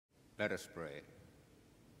Let us pray.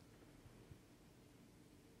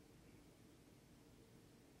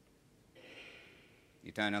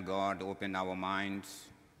 Eternal God, open our minds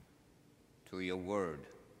to your word.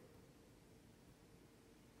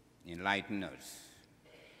 Enlighten us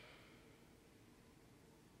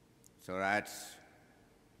so that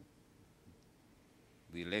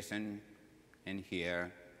we listen and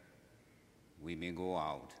hear, we may go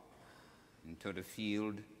out into the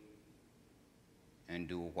field and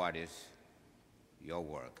do what is your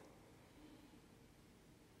work.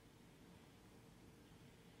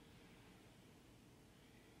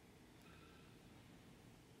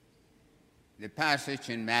 The passage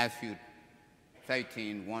in Matthew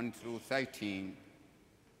 13, 1 through 13,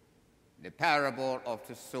 the parable of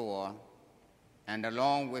the sower, and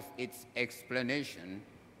along with its explanation,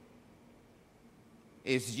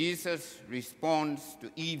 is Jesus' response to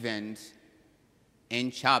events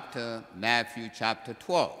in Matthew chapter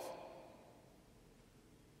 12.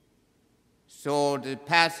 So the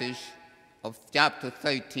passage of chapter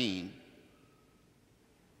 13,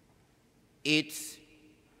 its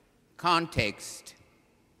context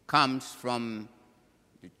comes from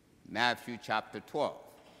Matthew chapter 12.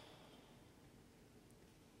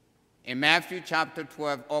 In Matthew chapter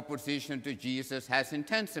 12, opposition to Jesus has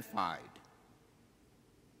intensified.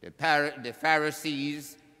 The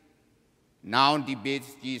Pharisees now debate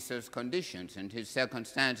Jesus' conditions and his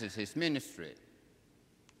circumstances, his ministry.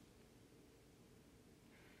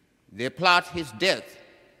 They plot his death.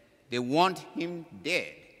 They want him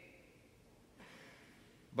dead.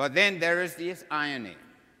 But then there is this irony.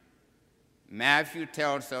 Matthew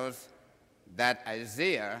tells us that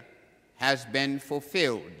Isaiah has been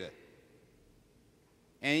fulfilled.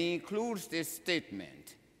 And he includes this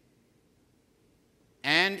statement,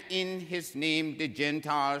 and in his name the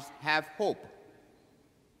Gentiles have hope.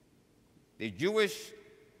 The Jewish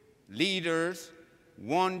leaders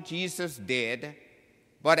want Jesus dead,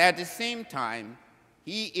 but at the same time,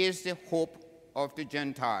 he is the hope of the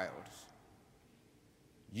Gentiles.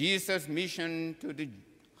 Jesus' mission to the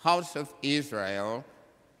house of Israel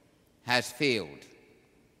has failed.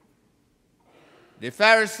 The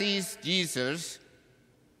Pharisees, Jesus,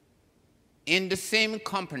 in the same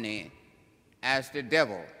company as the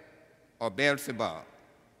devil or Beelzebub.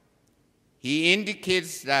 He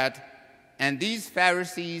indicates that, and these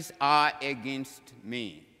Pharisees are against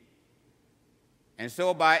me. And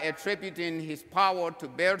so by attributing his power to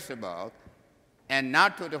Beelzebub and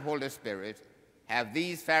not to the Holy Spirit, have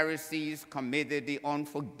these Pharisees committed the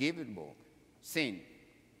unforgivable sin.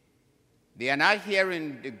 They are not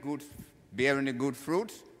bearing the good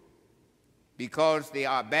fruits because they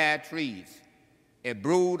are bad trees, a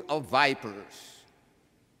brood of vipers.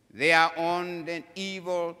 They are on an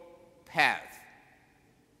evil path,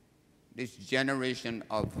 this generation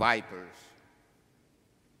of vipers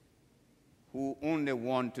who only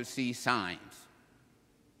want to see signs.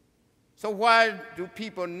 So why do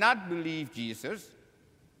people not believe Jesus?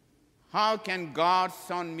 How can God's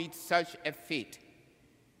Son meet such a fate?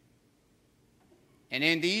 And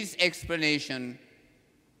in these explanations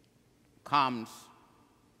comes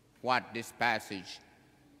what this passage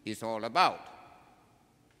is all about.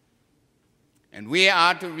 And we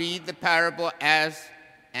are to read the parable as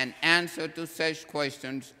an answer to such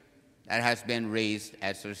questions that has been raised,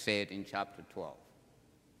 as I said, in chapter 12.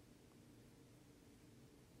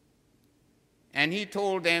 And he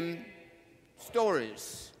told them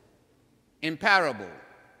stories in parable.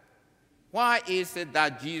 Why is it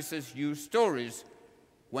that Jesus used stories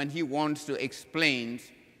when he wants to explain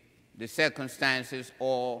the circumstances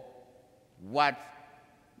or what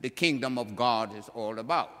the kingdom of God is all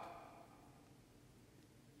about?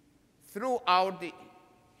 Throughout the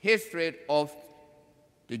history of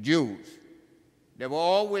the Jews, there were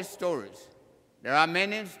always stories. There are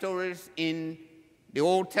many stories in the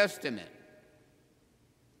Old Testament.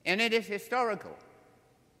 And it is historical.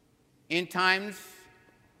 In times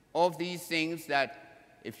of these things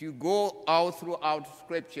that if you go out throughout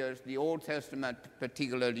scriptures, the Old Testament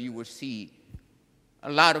particularly, you will see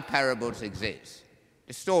a lot of parables exist.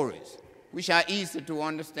 The stories, which are easy to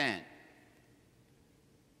understand.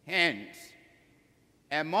 Hence,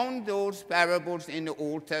 among those parables in the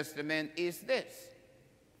Old Testament is this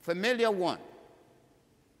familiar one,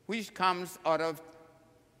 which comes out of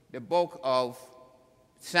the book of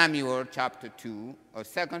Samuel chapter 2, or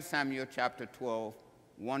 2 Samuel chapter 12,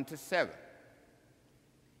 1 to 7.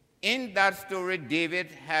 In that story,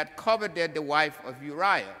 David had coveted the wife of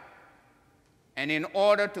Uriah, and in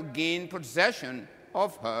order to gain possession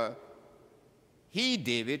of her, he,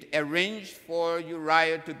 David, arranged for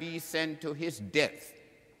Uriah to be sent to his death.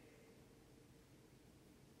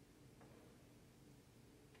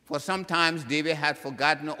 For sometimes David had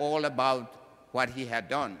forgotten all about what he had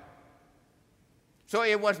done. So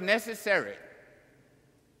it was necessary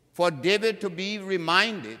for David to be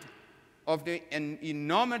reminded of the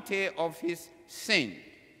enormity of his sin.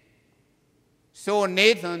 So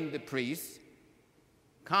Nathan the priest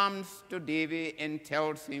comes to David and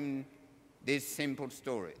tells him this simple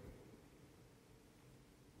story.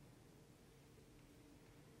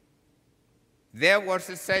 There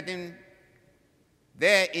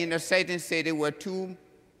in a certain city were two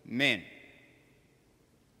men.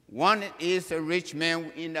 One is a rich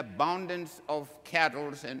man in abundance of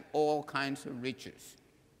cattle and all kinds of riches.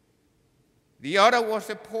 The other was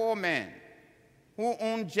a poor man who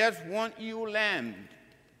owned just one ewe lamb,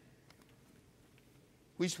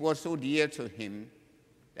 which was so dear to him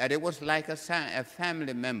that it was like a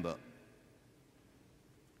family member.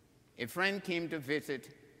 A friend came to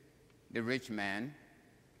visit the rich man,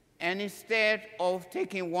 and instead of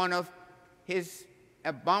taking one of his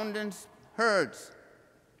abundant herds,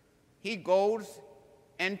 he goes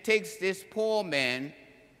and takes this poor man's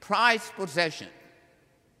prized possession,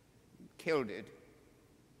 killed it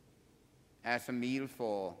as a meal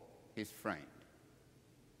for his friend.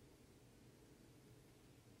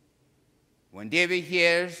 When David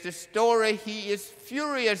hears the story, he is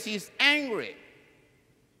furious, he's angry.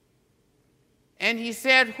 And he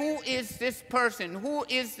said, "Who is this person? Who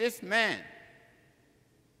is this man?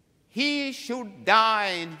 He should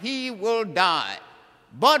die and he will die.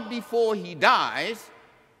 But before he dies,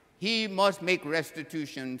 he must make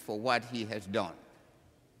restitution for what he has done,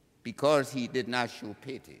 because he did not show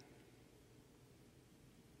pity."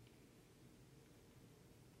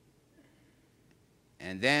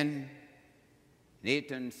 And then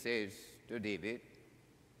Nathan says to David,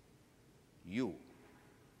 "You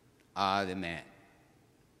are the man."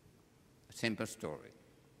 A simple story.